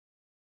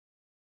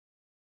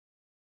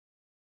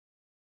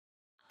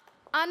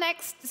Our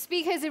next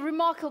speaker is a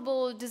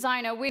remarkable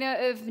designer, winner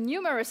of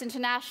numerous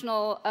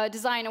international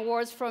design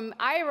awards, from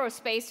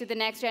aerospace to the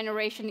next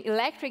generation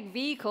electric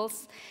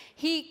vehicles.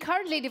 He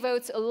currently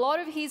devotes a lot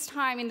of his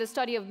time in the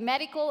study of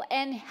medical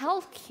and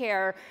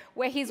healthcare,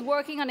 where he's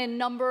working on a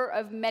number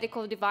of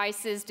medical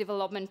devices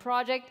development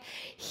projects.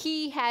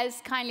 He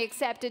has kindly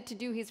accepted to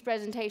do his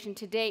presentation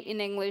today in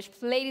English.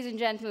 Ladies and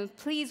gentlemen,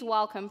 please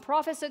welcome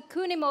Professor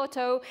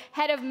Kunimoto,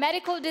 Head of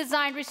Medical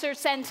Design Research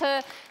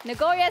Center,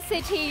 Nagoya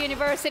City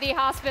University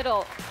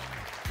Hospital.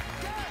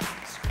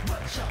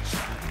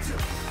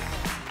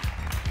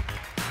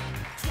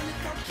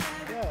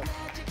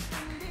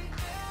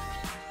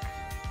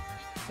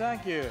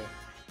 Thank you.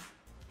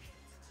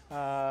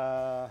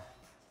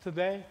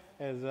 Today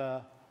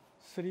is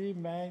three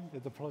main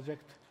the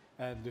project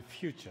and the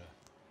future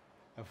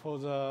for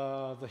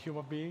the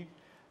human being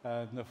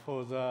and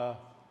for the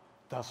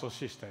Dassault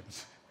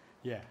Systèmes.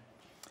 Yeah.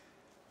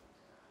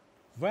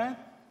 When?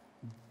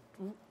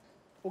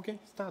 Okay,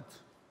 start.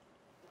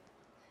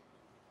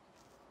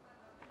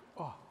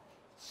 Oh,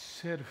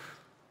 self.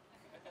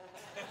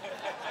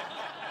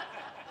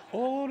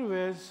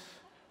 Always.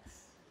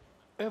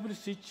 Every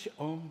switch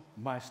on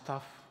my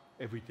stuff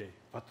every day,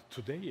 but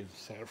today is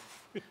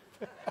self.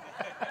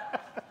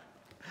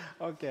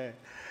 Okay.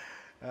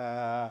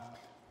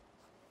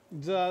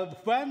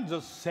 When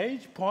the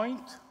sage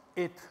point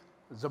at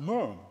the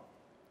moon,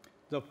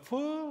 the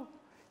fool,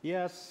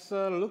 yes,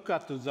 look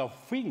at the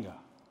finger.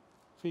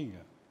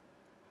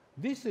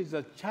 This is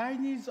a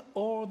Chinese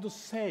old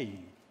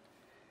saying,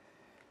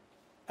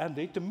 and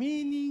it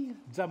meaning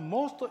the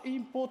most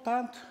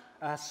important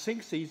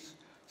thing is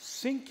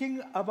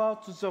thinking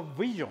about the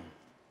vision.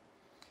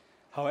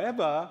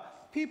 However,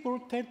 people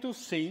tend to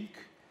think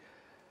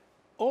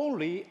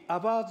only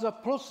about the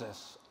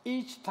process.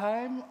 Each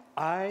time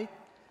I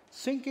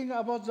thinking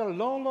about the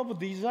role of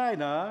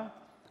designer,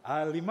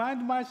 I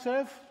remind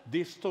myself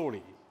this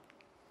story.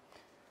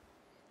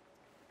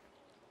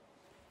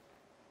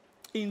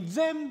 In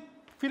Zen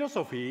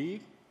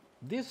philosophy,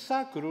 this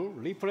circle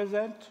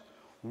represents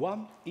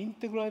one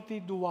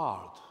integrated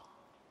world.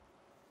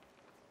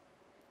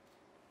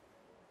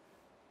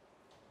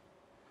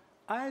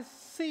 I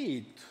see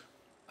it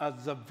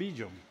as a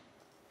vision.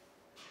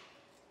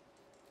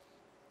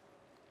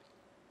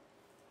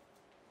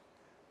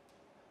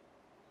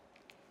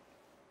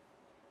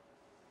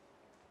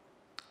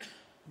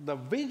 The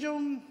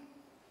vision,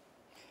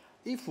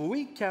 if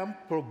we can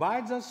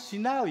provide the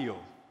scenario,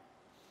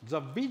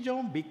 the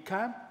vision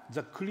becomes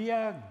the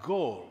clear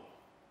goal.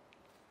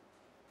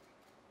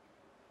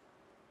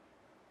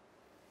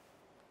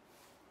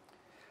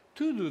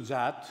 To do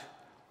that,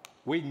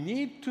 we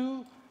need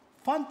to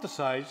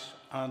fantasize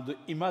and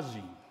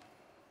imagine.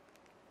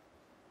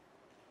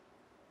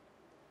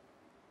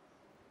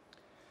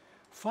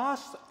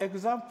 First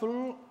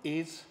example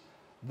is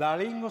the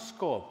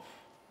laryngoscope.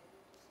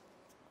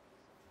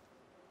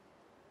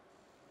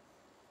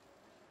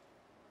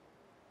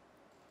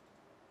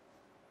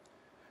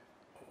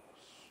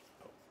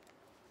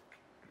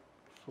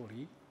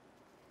 Sorry.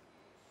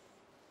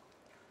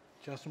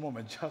 Just a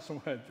moment.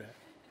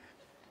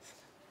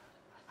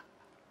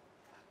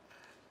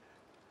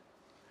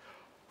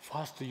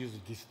 First use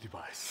this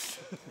device.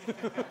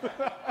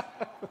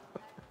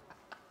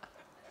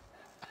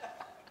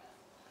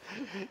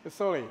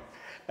 Sorry.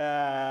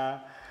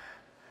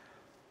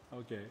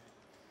 Okay.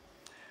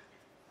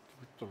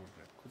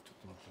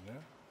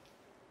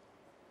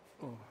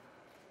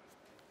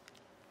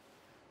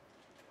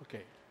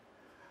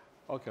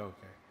 Okay.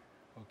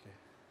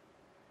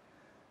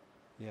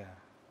 Yeah.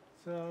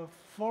 So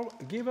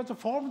give it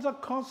form the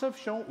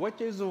conception which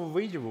is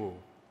visible.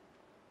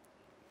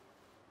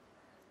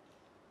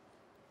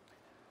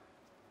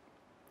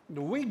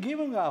 We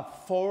given a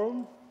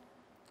form,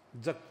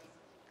 the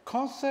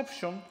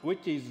conception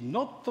which is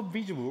not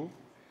visible,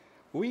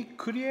 we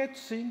create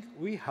things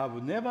we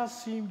have never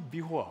seen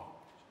before.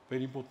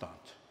 Very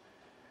important.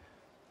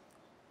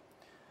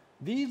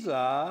 These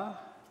are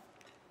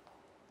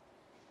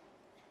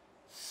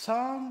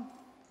some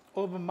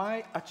of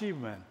my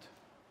achievements.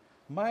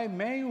 My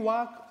main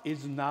work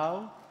is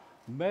now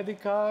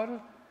medical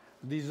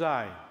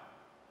design.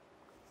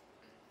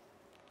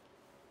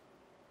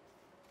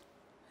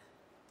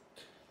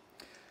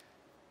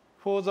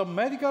 For the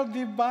medical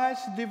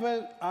device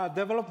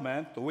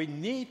development, we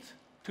need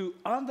to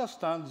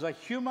understand the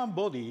human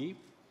body.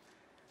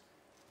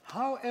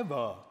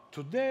 However,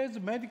 today's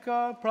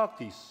medical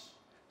practice,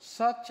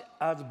 such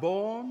as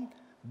bone,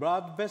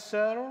 blood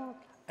vessel,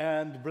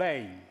 and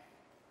brain.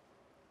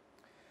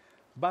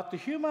 But the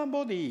human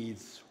body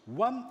is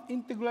one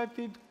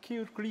integrated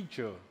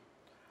creature.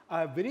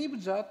 I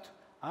believe that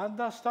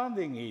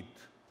understanding it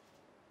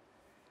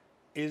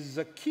is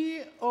the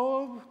key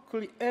of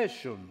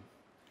creation.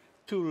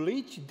 To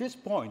reach this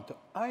point,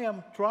 I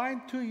am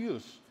trying to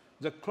use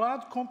the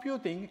cloud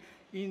computing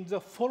in the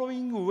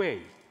following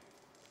way.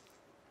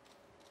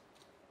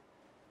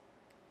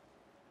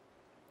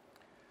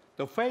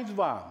 The phase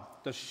one,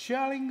 the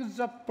sharing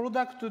the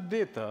product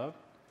data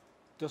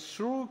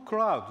through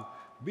cloud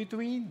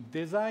between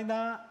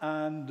designer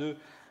and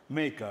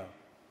maker.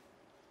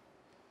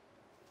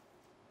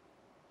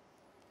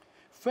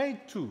 Phase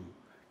 2,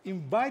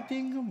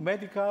 inviting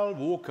medical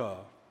worker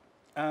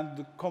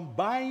and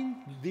combine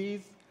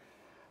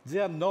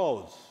their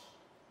knowledge.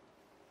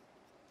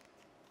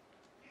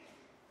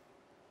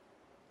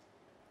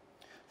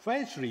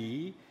 Phase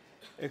 3,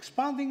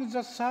 expanding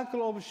the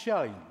circle of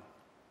sharing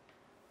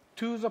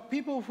to the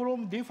people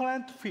from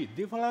different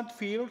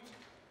fields,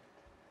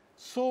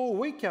 so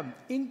we can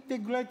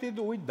integrate it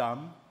with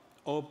them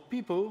or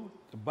people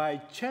by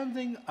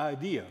changing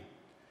idea.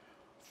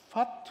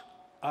 What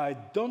I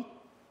don't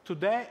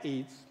today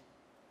is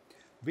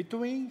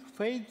between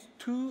phase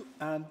 2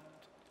 and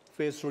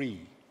phase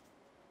 3.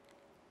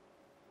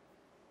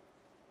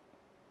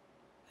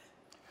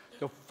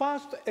 The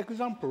first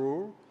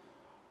example,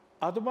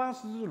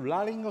 advanced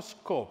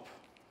laryngoscope.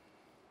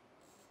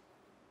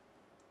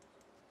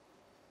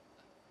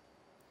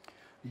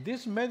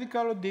 This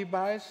medical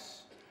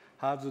device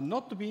has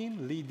not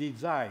been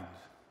redesigned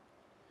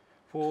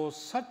for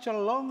such a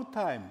long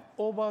time,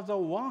 over the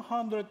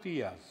 100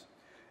 years,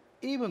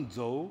 even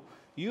though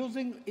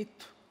using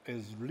it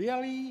is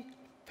really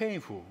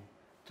painful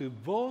to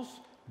both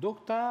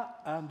doctor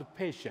and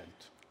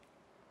patient.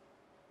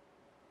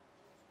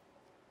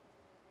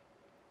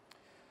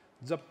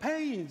 The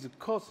pain is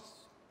caused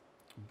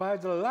by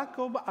the lack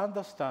of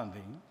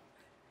understanding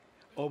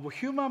of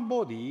human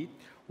body.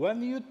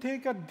 When you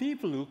take a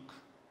deep look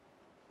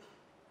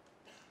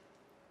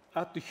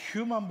at the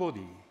human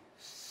body,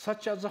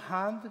 such as a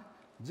hand,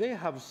 they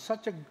have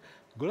such a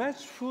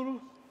graceful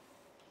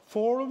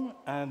form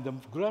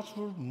and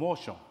graceful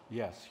motion.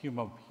 Yes,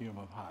 human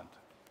hand.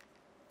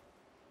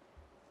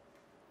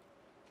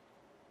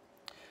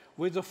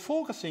 With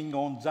focusing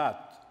on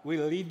that, we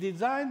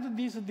redesigned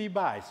this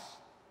device.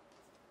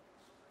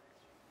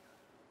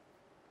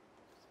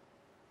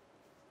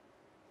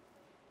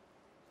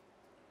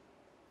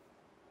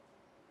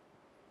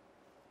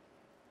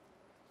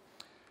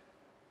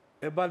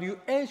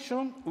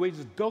 Evaluation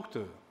with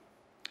doctor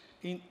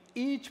in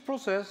each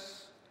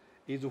process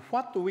is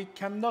what we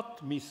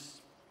cannot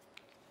miss.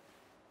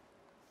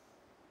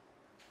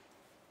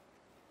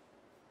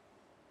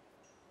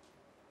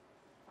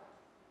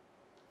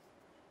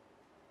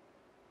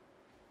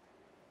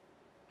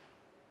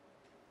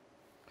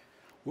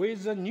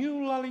 With the new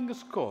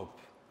laryngoscope,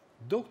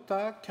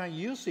 doctor can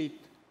use it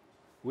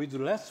with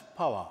less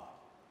power,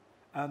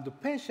 and the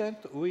patient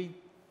will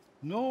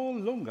no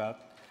longer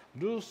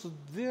lose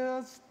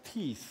their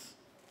teeth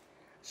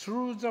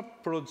through the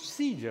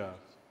procedure.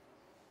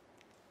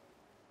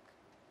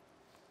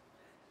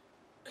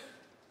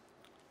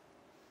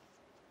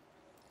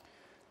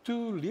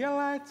 To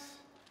realize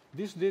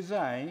this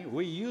design,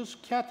 we use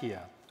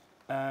CATIA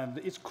and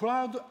its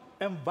cloud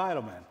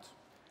environment,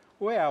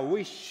 where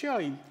we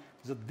share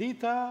the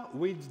data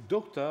with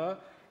doctor,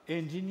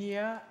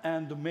 engineer,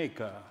 and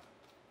maker.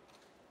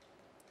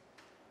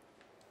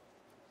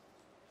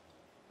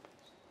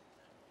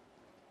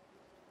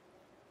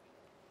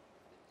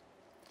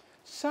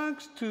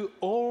 Thanks to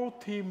all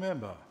team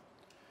members,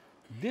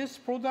 this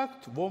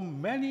product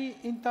won many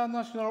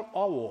international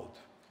awards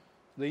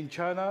in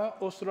China,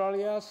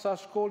 Australia,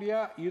 South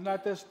Korea,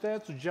 United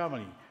States,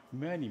 Germany,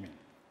 many.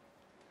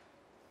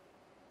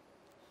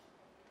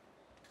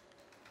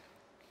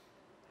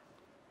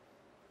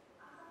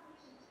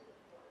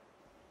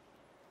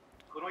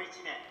 この1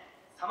年、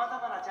さまざ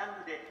まなジャン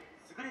ルで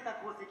優れた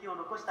功績を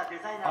残したデ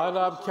ザイナー I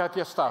love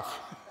CATIA stuff.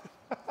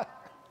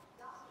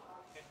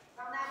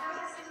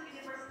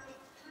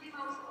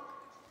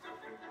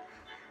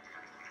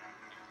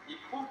 日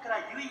本から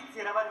唯一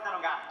選ばれた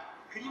のが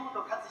国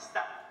本勝志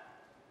さん。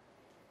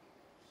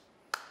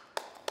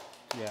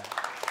Yeah.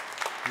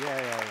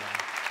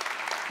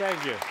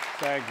 Thank you.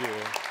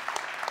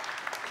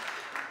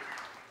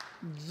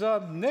 The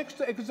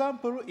next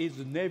example is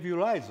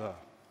nebulizer,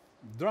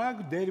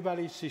 drug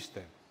delivery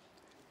system.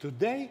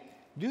 Today,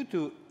 due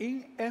to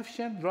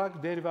inefficient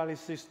drug delivery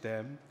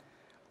system,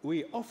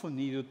 we often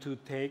need to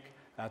take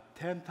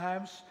 10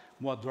 times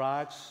more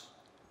drugs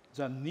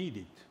than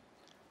needed.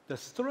 The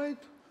straight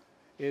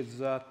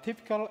is a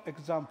typical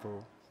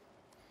example.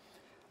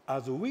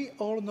 As we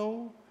all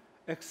know,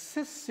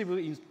 excessive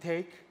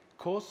intake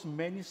causes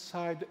many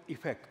side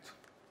effects.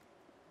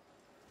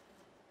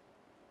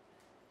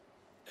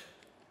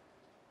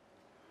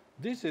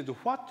 This is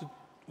what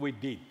we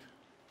did.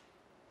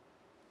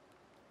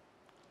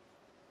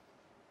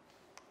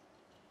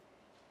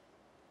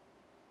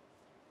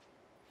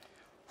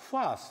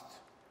 First,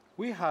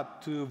 we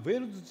had to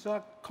build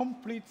the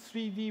complete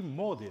 3D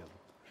model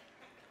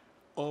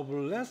of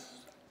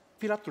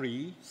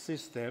respiratory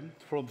system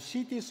from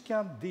CT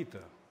scan data,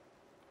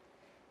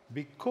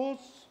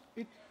 because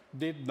it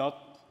did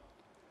not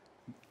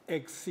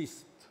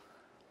exist.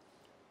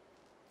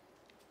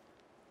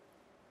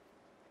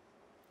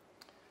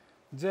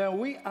 Then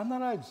we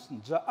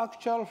analyzed the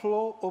actual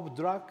flow of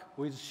drug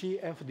with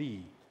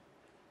CFD.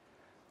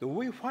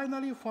 We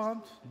finally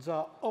found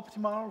the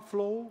optimal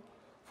flow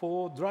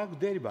for drug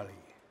delivery.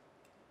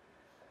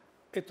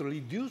 it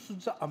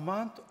reduces the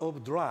amount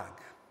of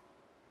drug.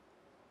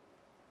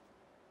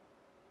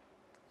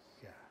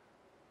 Yeah.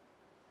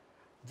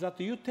 That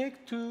you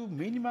take to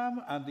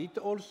minimum, and it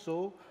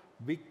also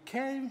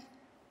became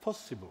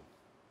possible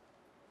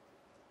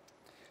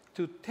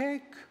to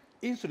take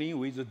insulin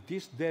with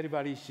this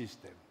delivery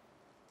system.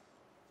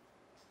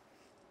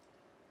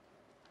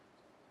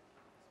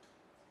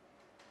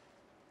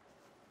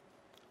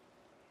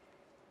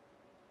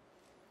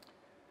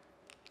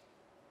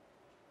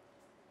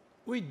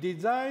 We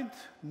designed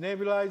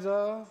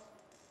nebulizer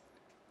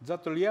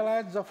that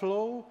realize the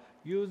flow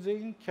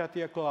using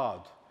Katia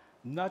Cloud.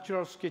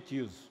 Natural sketch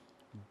use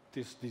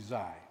this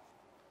design.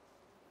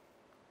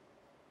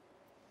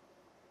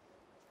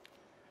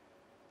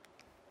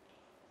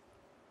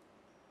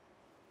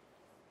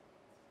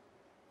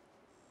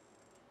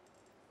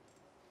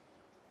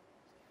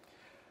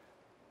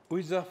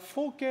 With the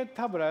 4K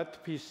tablet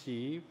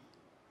PC,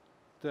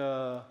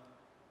 the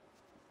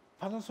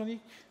Panasonic,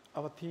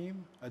 our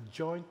team,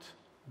 joined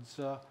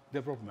the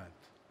development.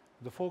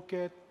 The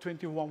 4K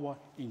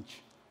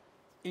 21-inch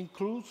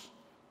includes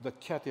the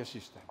Katia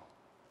system,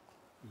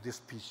 this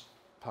piece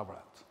tablet.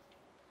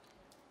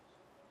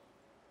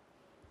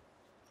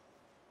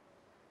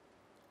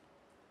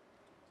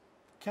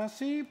 Can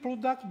see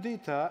product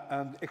data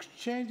and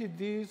exchange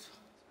these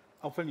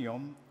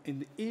opinions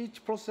in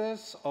each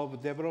process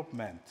of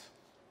development.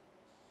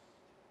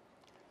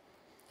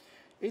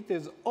 It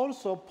is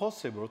also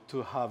possible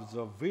to have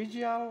the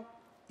visual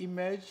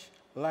image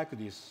like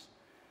this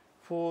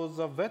for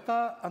the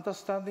better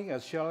understanding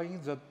and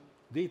sharing the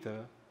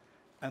data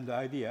and the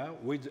idea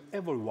with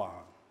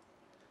everyone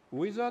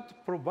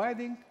without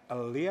providing a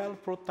real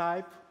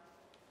prototype.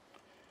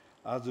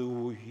 As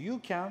you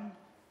can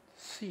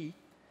see,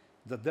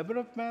 the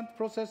development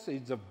process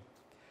is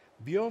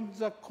beyond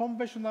the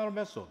conventional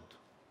method,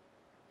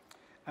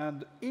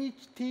 and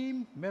each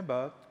team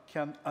member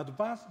can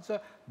advance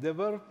the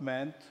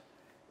development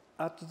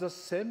at the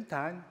same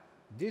time.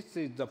 This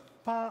is the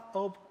power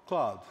of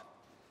cloud.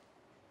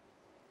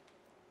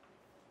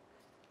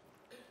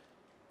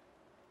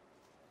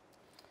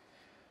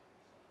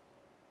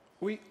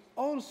 We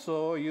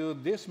also use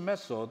this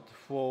method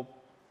for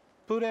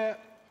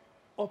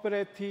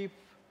pre-operative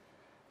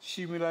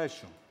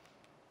simulation.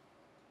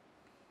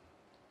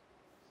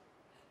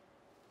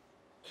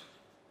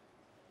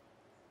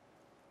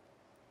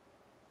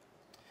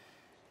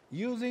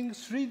 Using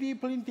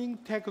 3D printing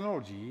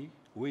technology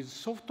with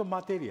soft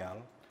material,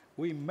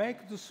 we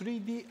make the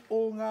 3D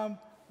organ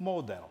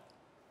model,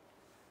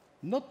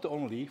 not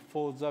only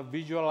for the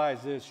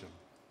visualization.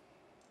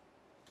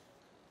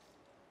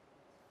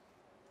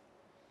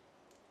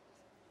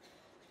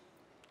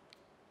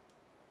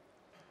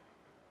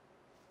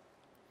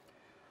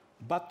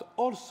 But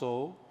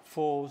also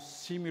for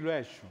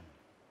simulation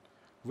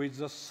with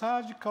the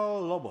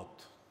surgical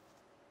robot.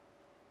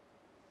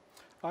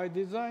 I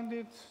designed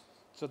it.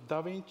 The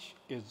Da Vinci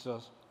is the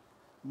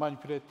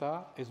manipulator,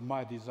 is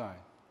my design.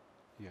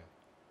 Yeah.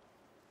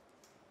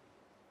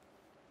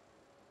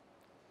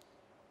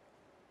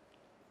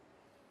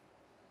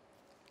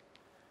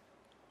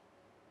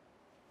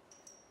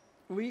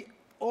 We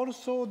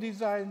also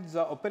designed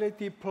the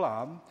operative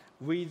plan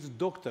with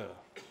doctor.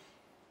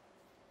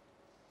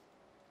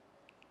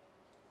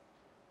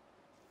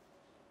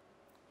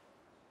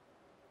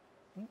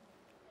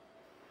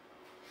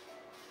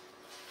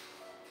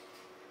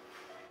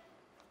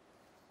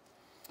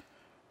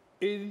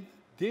 In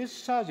this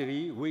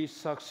surgery, we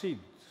succeed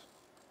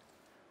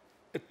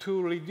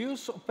to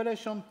reduce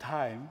operation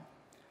time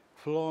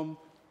from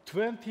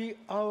 20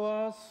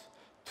 hours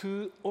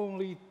to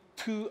only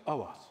 2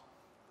 hours.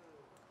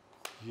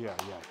 Yeah.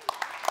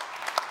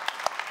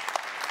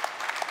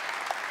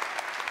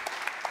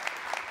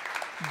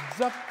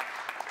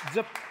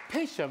 The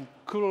patient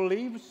could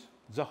leave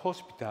the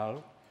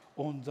hospital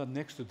on the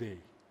next day.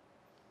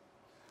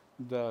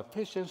 The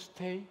patient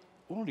stay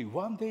only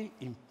 1 day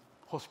in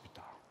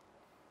hospital.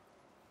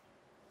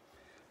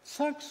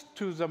 Thanks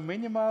to the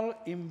minimal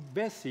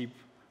invasive,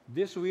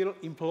 this will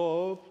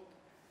improve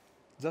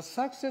the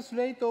success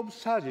rate of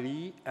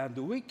surgery, and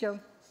we can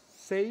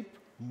save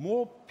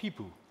more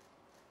people.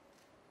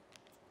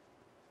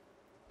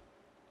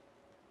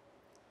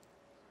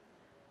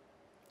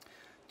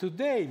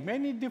 Today,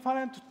 many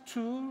different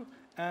tools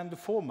and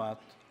formats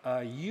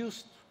are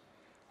used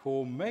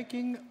for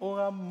making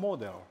organ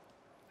model.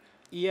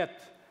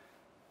 Yet,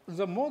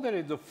 the model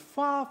is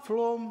far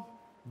from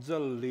the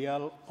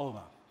real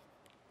organ.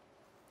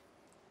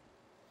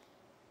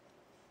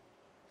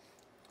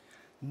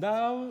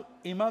 Now,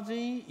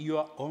 imagine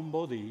your own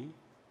body.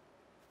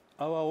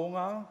 Our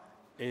organ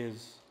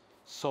is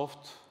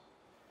soft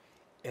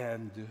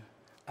and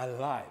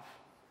alive.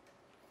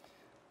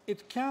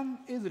 It can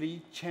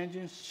easily change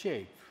its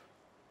shape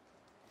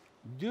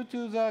due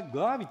to the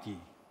gravity.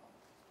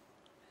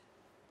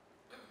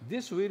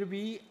 This will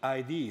be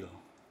ideal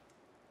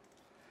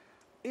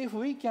if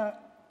we can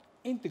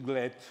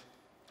integrate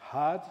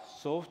hard,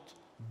 soft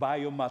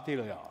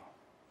biomaterial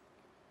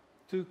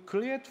to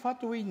create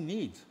what we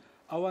need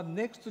our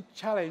next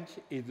challenge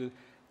is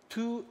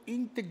to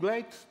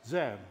integrate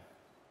them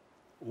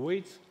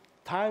with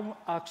time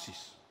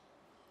axis.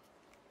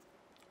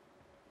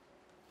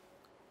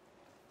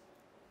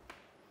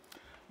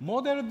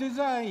 Model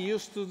design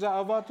used to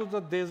about the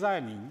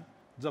designing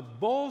the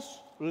both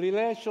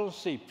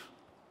relationship,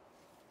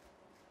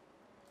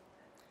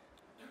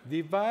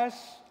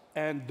 device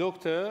and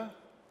doctor,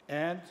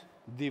 and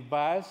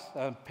device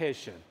and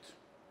patient.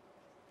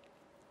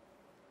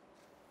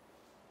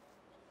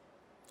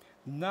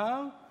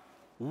 Now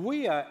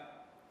we are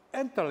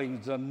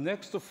entering the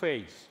next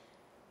phase.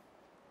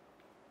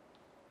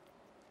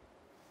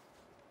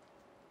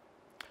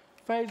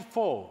 Phase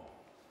 4.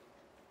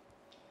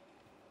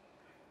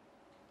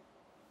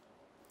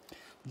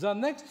 The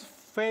next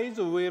phase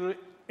will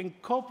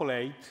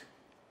incorporate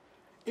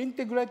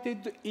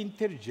integrated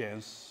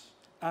intelligence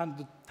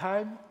and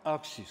time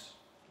axis.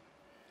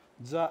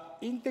 The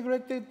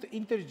integrated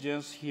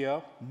intelligence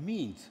here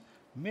means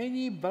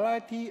many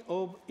variety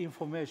of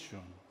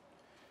information,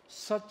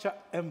 such as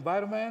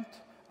environment,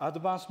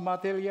 advanced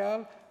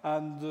material,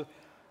 and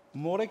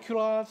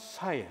molecular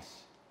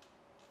science.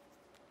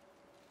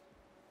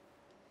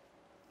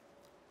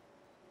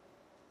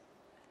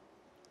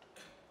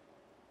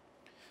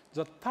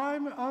 The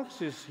time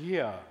axis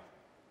here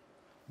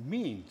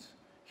means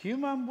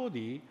human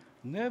body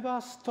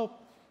never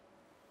stops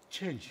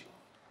changing.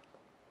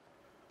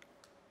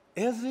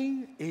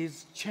 Aging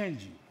is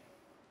changing,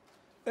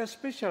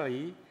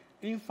 especially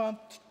infant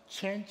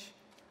change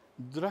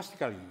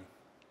drastically.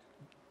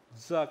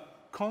 The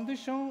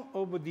condition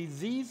of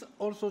disease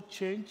also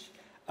change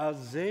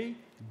as they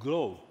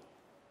grow.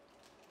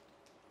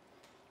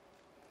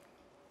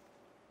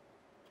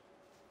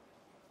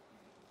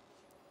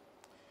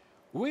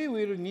 We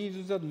will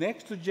need the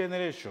next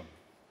generation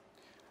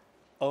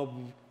of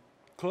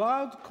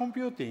cloud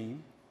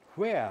computing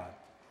where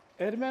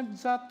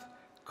elements that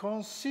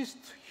consist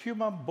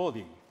human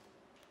body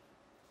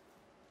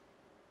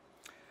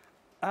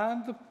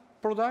and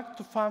product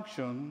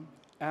function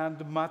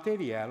and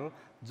material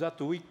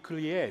that we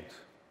create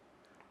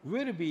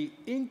will be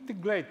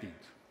integrated.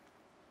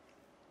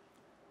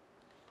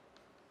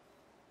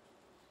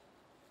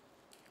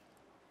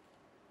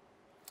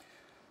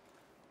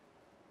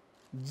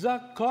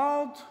 The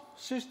cloud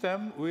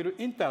system will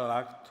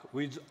interact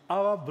with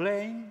our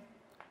brain,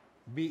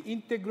 be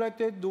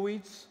integrated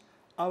with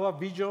our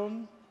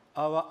vision,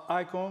 our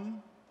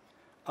icon,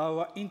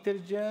 our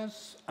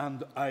intelligence,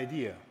 and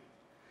idea.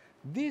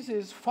 This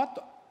is what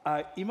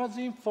I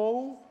imagine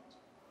for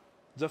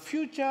the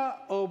future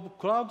of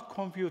cloud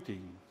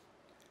computing.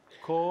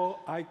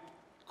 I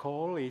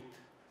call it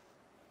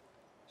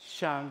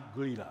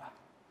Shangri-La.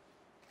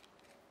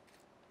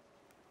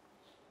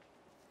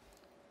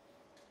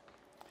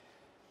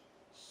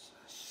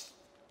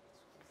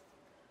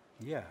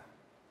 Yeah,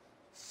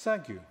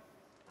 thank you,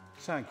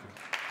 thank you.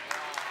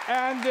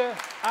 And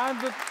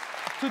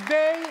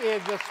today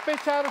is a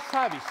special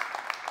service.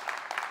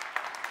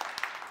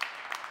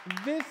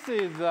 This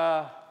is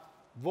a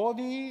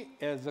body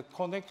as a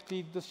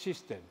connected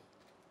system.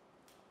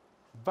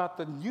 But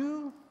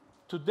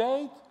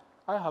today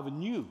I have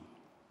new.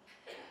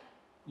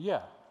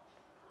 Yeah,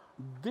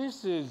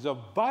 this is a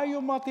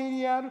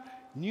biomaterial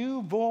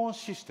newborn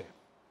system.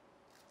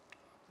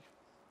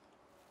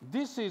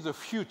 This is the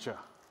future.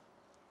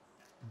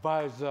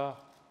 By the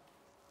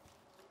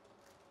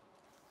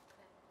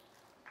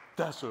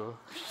Dassault.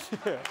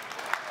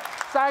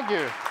 Thank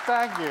you,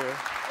 thank you.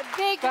 A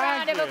big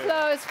round of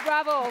applause,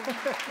 bravo.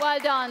 Well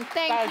done.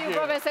 Thank you,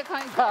 Professor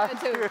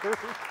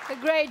Kunimoto. A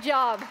great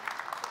job.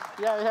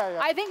 Yeah.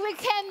 I think we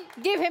can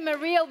give him a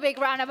real big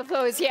round of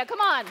applause here.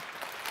 Come on.